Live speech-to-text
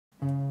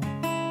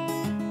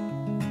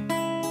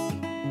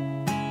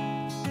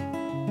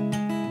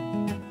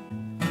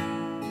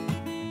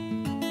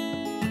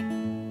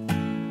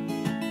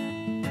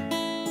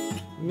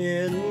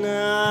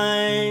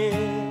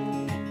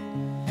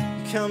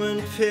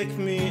pick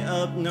me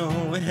up, no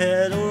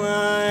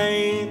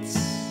headlights.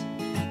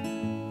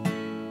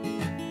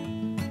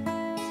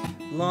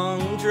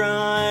 Long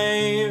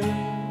drive,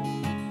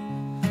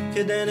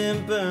 cadet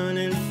and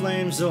burning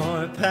flames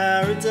or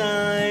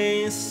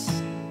paradise.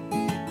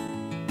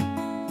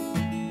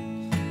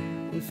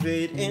 And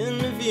fate in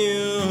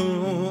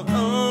view.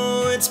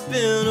 Oh, it's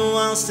been a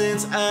while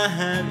since I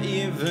have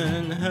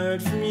even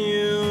heard from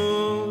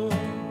you.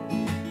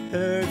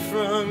 Heard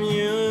from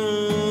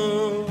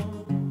you.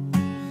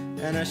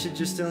 And I should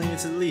just tell you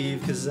to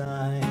leave, 'cause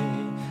I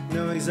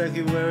know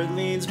exactly where it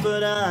leads,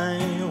 but I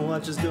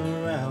watch us go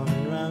round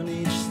and round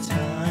each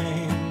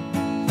time.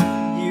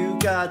 You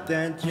got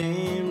that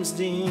James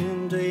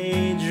Dean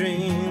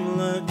daydream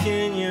look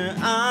in your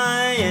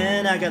eye,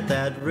 and I got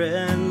that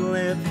red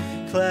lip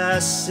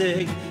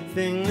classic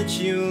thing that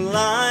you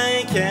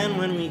like. And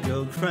when we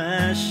go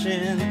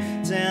crashing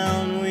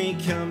down, we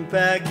come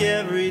back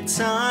every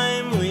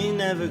time. We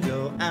never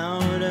go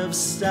out of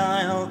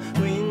style,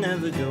 we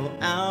never go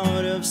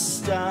out of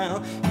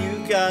style.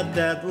 You got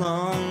that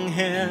long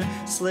hair,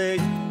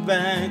 slicked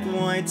back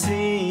white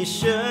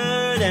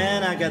t-shirt,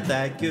 and I got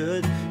that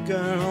good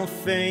girl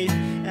faith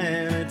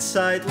and a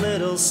tight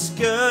little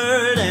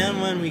skirt.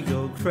 And when we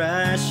go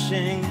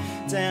crashing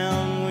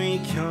down, we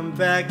come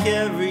back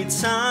every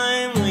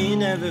time. We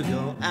never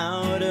go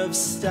out of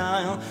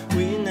style,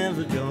 we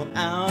never go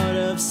out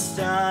of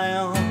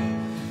style.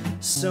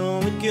 So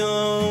it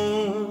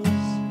goes,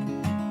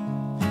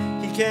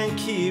 he can't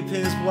keep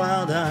his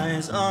wild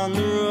eyes on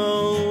the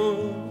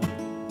road.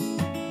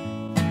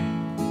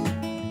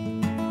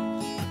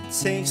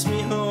 Takes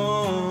me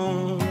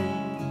home,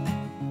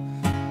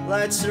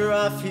 lights are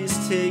off, he's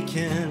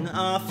taken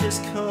off his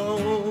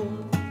coat.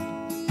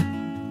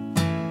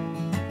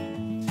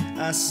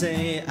 I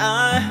say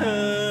I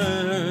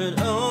heard,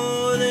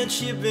 oh,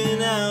 that you've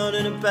been out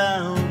and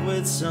about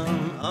with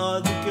some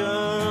other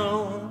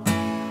girl,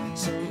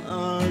 some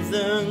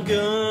other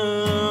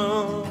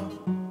girl.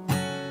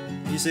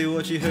 You say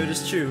what you heard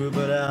is true,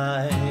 but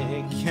I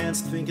can't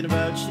stop thinking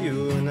about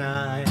you. And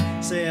I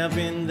say I've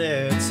been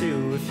there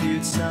too a few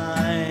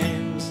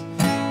times.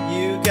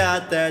 You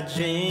got that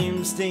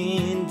James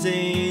Dean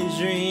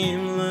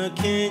daydream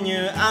look in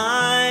your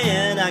eye,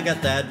 and I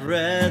got that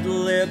red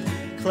lip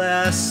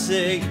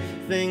classic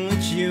thing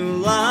that you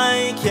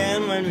like.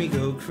 And when we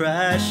go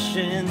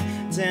crashing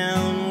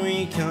down,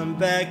 we come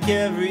back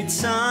every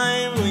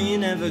time. We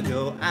never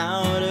go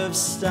out of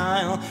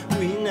style,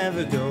 we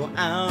never go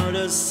out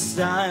of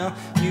style.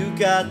 You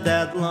got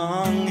that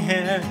long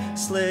hair,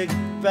 slicked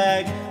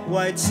back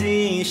white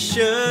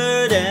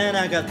t-shirt, and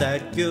I got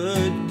that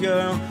good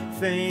girl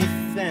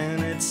faith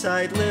and a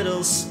tight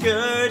little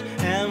skirt.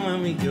 And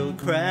when we go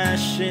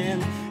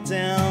crashing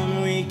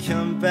down, we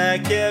come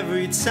back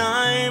every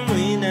time.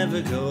 We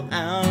never go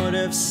out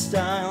of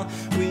style,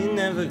 we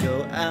never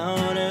go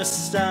out of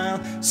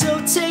style.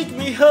 So take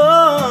me home,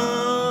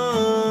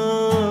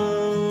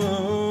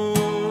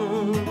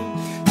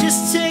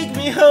 just take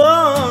me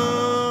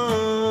home.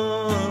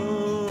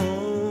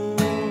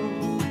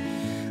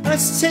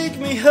 Let's take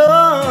me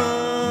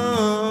home.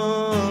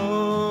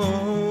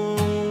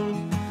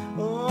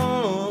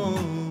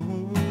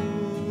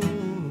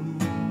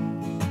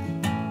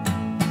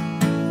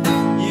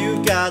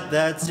 Got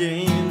that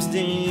James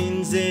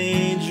Dean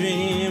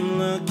daydream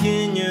look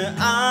in your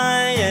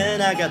eye,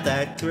 and I got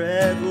that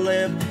red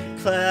lip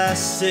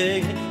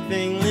classic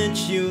thing that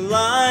you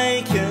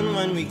like. And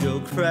when we go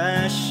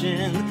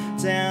crashing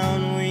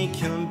down, we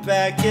come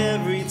back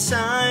every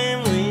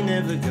time. We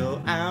never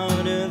go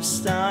out of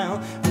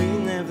style, we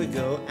never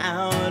go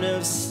out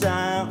of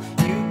style.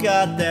 You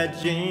got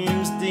that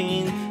James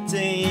Dean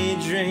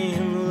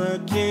daydream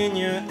look in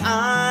your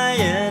eye,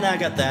 and I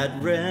got that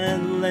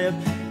red lip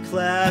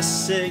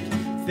classic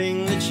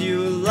thing that you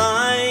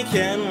like.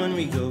 And when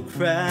we go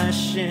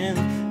crashing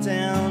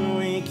down,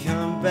 we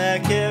come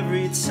back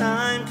every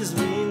time. 'Cause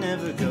we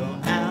never go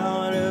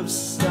out of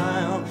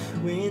style,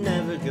 we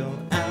never go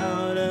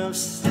out of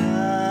style.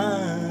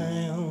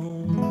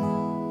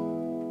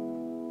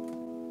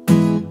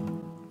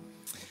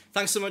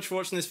 Thanks so much for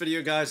watching this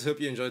video, guys. I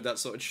hope you enjoyed that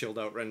sort of chilled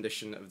out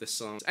rendition of this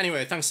song.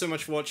 Anyway, thanks so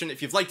much for watching.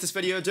 If you've liked this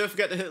video, don't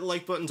forget to hit the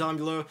like button down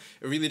below.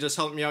 It really does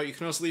help me out. You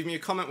can also leave me a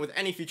comment with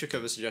any future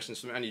cover suggestions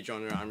from any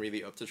genre. I'm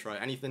really up to try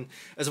anything.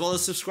 As well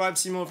as subscribe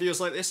to see more videos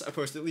like this. I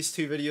post at least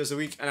 2 videos a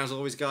week. And as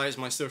always, guys,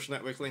 my social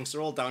network links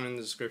are all down in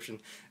the description,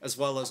 as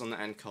well as on the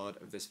end card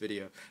of this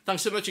video.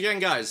 Thanks so much again,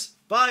 guys.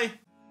 Bye!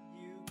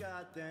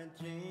 Got that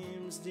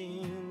James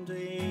Dean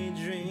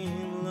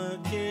daydream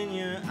look in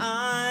your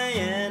eye,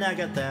 and I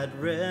got that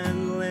red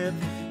lip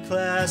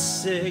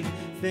classic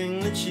thing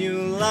that you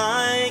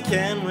like.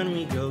 And when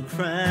we go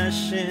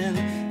crashing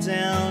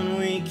down,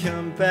 we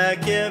come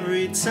back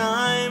every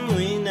time.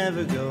 We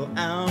never go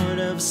out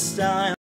of style.